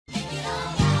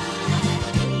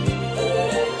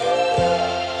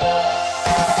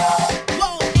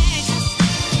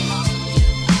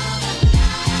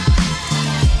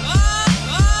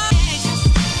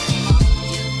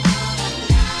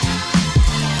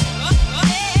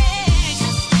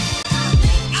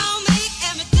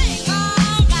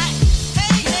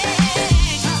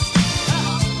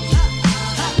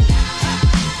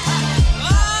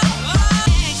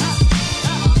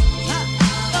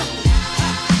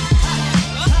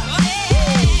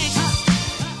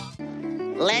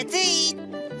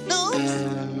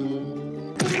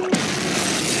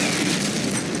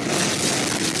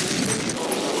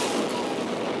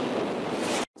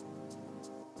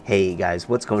Hey guys,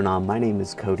 what's going on? My name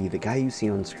is Cody. The guy you see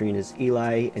on screen is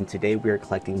Eli, and today we are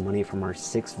collecting money from our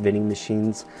 6 vending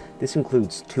machines. This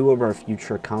includes 2 of our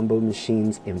future combo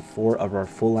machines and 4 of our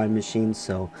full line machines,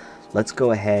 so let's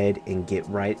go ahead and get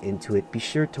right into it. Be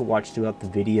sure to watch throughout the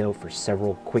video for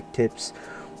several quick tips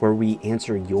where we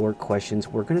answer your questions.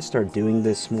 We're going to start doing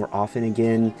this more often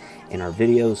again in our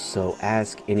videos, so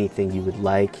ask anything you would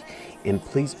like, and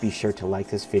please be sure to like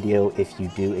this video if you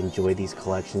do enjoy these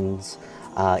collections.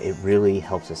 It really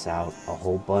helps us out a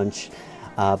whole bunch.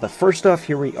 But first off,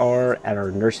 here we are at our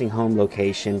nursing home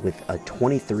location with a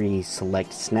 23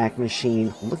 select snack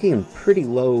machine, looking pretty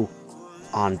low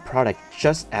on product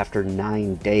just after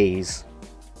 9 days.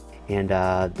 And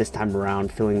this time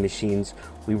around, filling machines,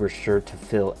 we were sure to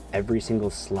fill every single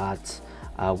slot.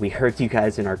 We heard you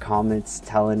guys in our comments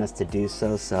telling us to do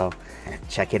so, so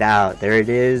check it out. There it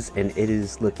is, and it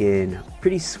is looking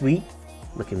pretty sweet,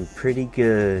 looking pretty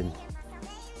good.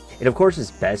 It of course is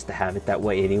best to have it that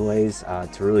way anyways,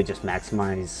 to really just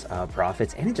maximize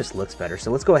profits, and it just looks better.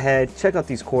 So let's go ahead, check out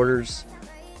these quarters.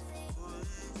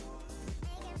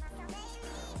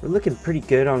 We're looking pretty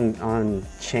good on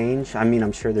change. I mean,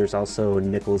 I'm sure there's also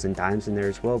nickels and dimes in there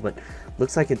as well, but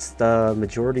looks like it's the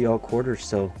majority all quarters.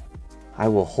 So I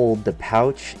will hold the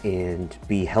pouch and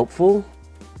be helpful.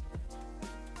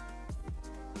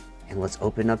 And let's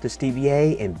open up this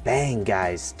DBA, and bang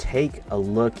guys, take a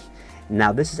look.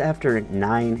 Now this is after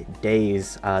 9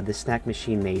 days. This snack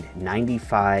machine made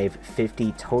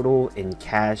 $95.50 total in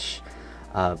cash,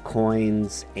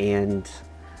 coins, and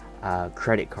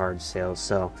credit card sales.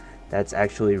 So that's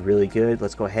actually really good.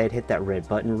 Let's go ahead, hit that red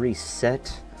button,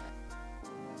 reset.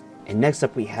 And next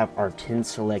up we have our 10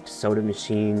 select soda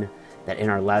machine that in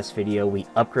our last video we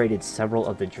upgraded several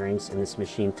of the drinks in this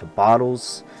machine to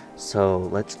bottles. So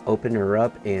let's open her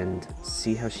up and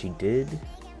see how she did.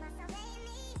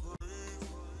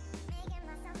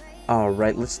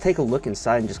 Alright, let's take a look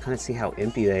inside and just kind of see how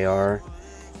empty they are.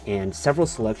 And several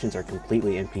selections are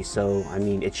completely empty, so I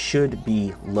mean it should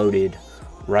be loaded,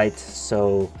 right?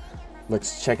 So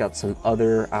let's check out some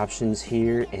other options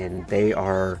here, and they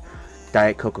are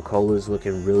Diet Coca-Cola's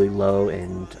looking really low,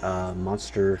 and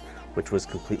Monster, which was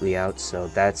completely out, so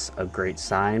that's a great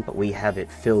sign. But we have it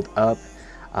filled up.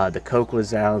 The Coke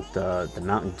was out, the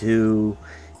Mountain Dew,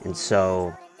 and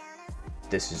so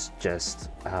this is just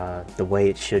the way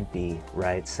it should be,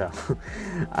 right? So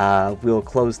we'll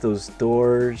close those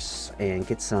doors and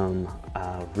get some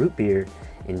root beer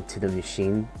into the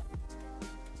machine.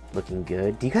 Looking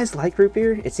good. Do you guys like root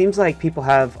beer? It seems like people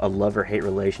have a love or hate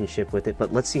relationship with it,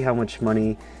 but let's see how much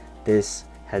money this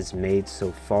has made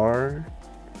so far.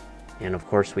 And of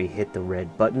course we hit the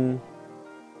red button.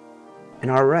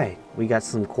 And alright, we got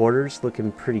some quarters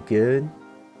looking pretty good.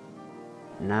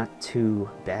 Not too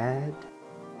bad.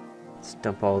 Let's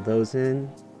dump all those in.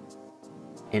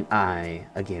 And I,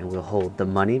 again, will hold the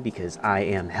money because I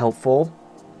am helpful.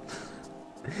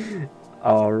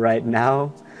 Alright,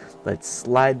 now let's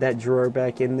slide that drawer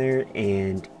back in there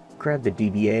and grab the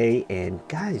DBA. And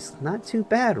guys, not too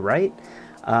bad, right?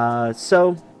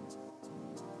 So,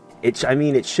 I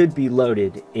mean, it should be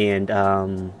loaded. And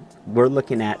we're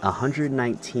looking at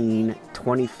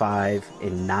 119.25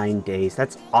 in 9 days.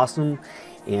 That's awesome.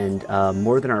 And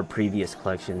more than our previous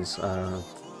collections.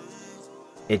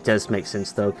 It does make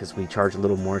sense though, because we charge a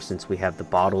little more since we have the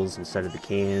bottles instead of the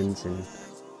cans, and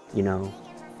you know,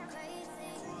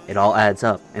 it all adds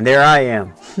up. And there I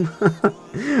am.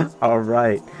 All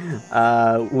right,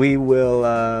 we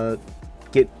will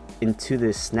get into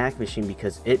this snack machine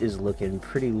because it is looking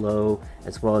pretty low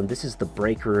as well, and this is the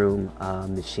break room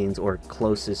machines, or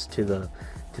closest to the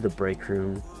break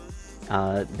room.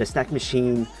 The snack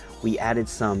machine, we added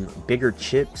some bigger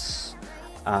chips,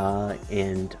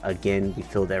 and again we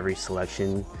filled every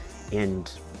selection,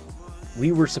 and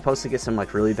we were supposed to get some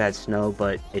like really bad snow,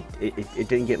 but it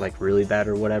didn't get like really bad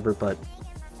or whatever, but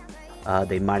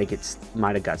they might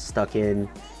have got stuck in,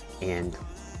 and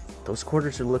those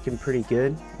quarters are looking pretty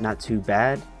good, not too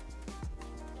bad.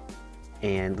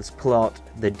 And let's pull out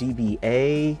the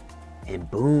DBA, and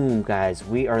boom guys,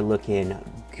 we are looking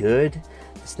good.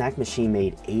 The snack machine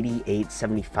made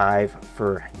 $88.75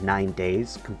 for 9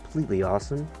 days. Completely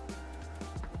awesome.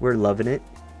 We're loving it.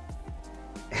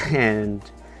 And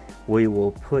we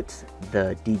will put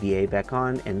the DBA back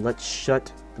on, and let's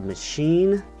shut the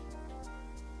machine.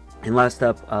 And last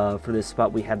up for this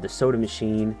spot, we have the soda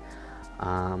machine.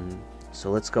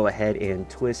 So let's go ahead and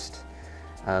twist.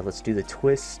 Let's do the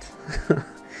twist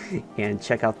and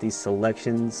check out these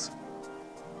selections.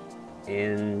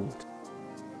 And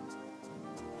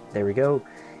there we go.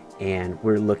 and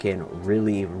we're looking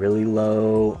really, really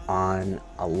low on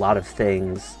a lot of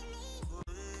things.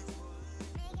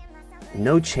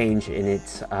 No change in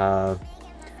it, but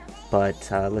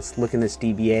let's look in this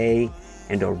DBA,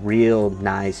 and a real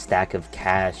nice stack of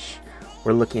cash.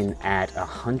 We're looking at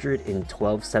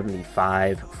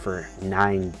 $112.75 for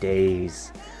 9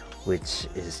 days, which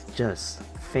is just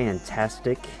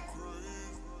fantastic.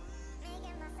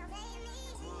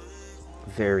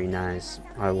 Very nice.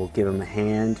 I will give him a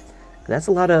hand. That's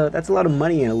a lot of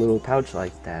money in a little pouch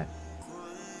like that.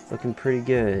 Looking pretty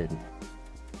good.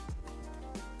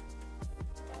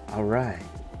 All right.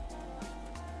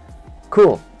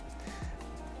 Cool.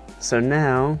 So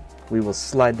now we will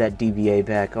slide that DBA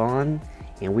back on,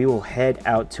 and we will head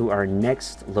out to our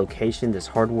next location, this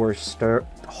hardware store,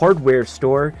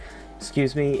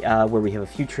 excuse me, where we have a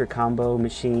future combo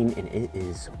machine, and it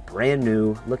is brand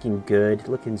new, looking good,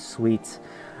 looking sweet.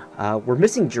 We're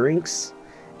missing drinks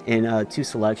in 2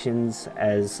 selections,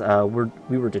 as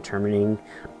we were determining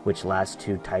which last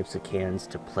 2 types of cans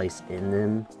to place in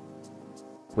them,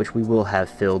 which we will have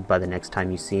filled by the next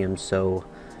time you see them, so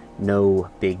no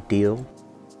big deal.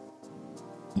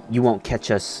 You won't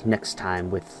catch us next time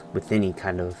with any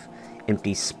kind of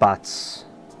empty spots.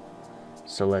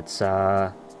 So let's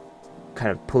kind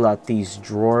of pull out these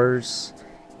drawers,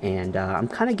 and I'm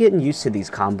kind of getting used to these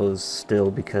combos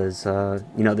still, because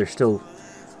you know, they're still,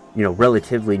 you know,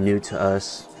 relatively new to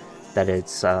us, that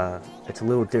it's a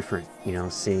little different, you know,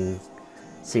 seeing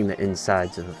the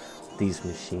insides of these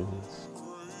machines.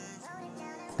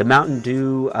 The Mountain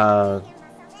Dew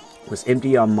was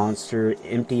empty on Monster,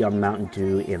 empty on Mountain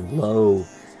Dew, and low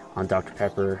on Dr.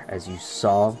 Pepper, as you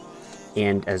saw,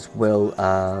 and as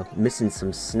well missing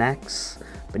some snacks,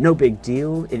 but no big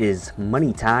deal. It is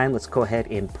money time. Let's go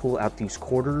ahead and pull out these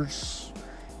quarters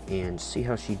and see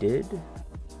how she did.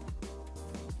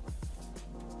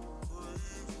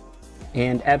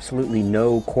 And absolutely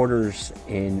no quarters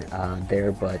in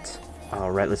there, but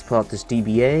all right, let's pull out this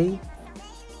DBA.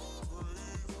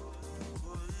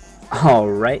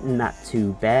 Alright, not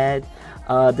too bad.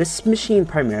 This machine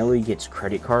primarily gets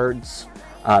credit card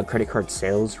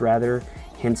sales rather,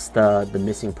 hence the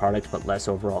missing product but less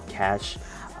overall cash.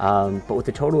 But with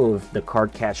the total of the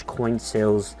card cash coin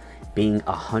sales being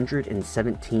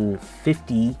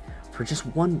 $117.50 for just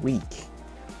 1 week,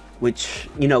 which,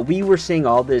 you know, we were seeing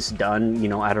all this done, you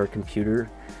know, at our computer,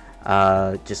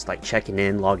 just like checking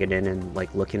in, logging in, and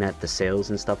like looking at the sales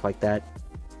and stuff like that.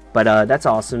 But that's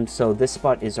awesome. So this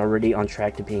spot is already on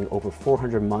track to being over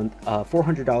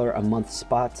 $400 a month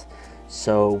spot.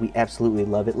 So we absolutely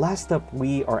love it. Last up,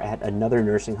 we are at another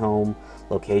nursing home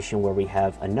location where we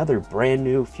have another brand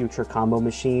new future combo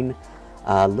machine,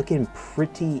 looking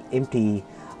pretty empty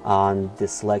on the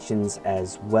selections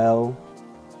as well.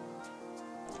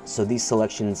 So these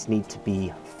selections need to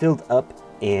be filled up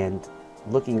and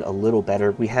looking a little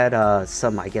better. We had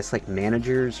some, I guess, like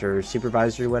managers or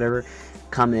supervisors or whatever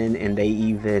come in, and they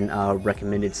even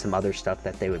recommended some other stuff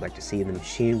that they would like to see in the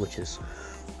machine, which is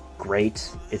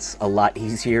great. It's a lot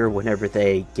easier whenever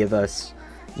they give us,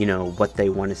 you know, what they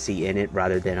want to see in it,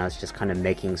 rather than us just kind of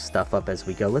making stuff up as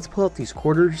we go. Let's pull out these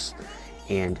quarters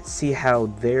and see how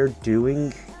they're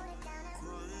doing.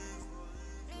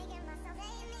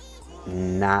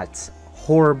 Not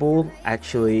horrible,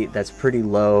 actually. That's pretty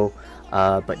low,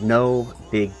 but no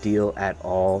big deal at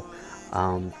all.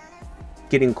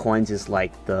 Getting coins is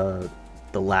like the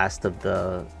last of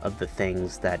the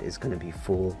things that is going to be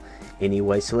full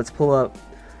anyway. So let's pull up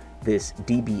this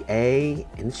DBA,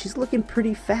 and she's looking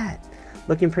pretty fat.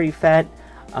 It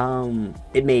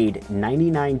made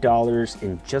 $99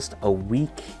 in just a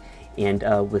week,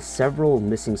 and with several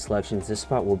missing selections, this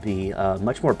spot will be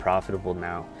much more profitable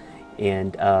now,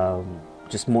 and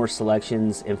just more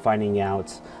selections and finding out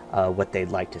what they'd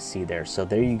like to see there. So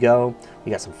there you go.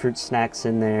 We got some fruit snacks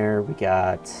in there. We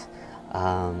got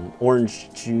orange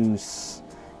juice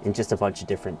and just a bunch of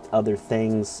different other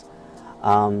things.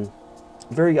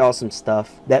 Very awesome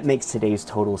stuff. That makes today's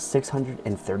total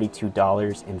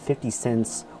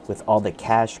 $632.50 with all the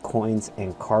cash, coins,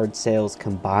 and card sales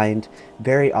combined.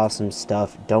 Very awesome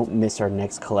stuff. Don't miss our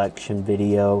next collection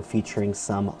video featuring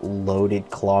some loaded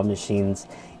claw machines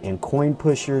and coin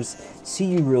pushers. See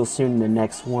you real soon in the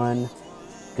next one.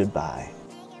 Goodbye.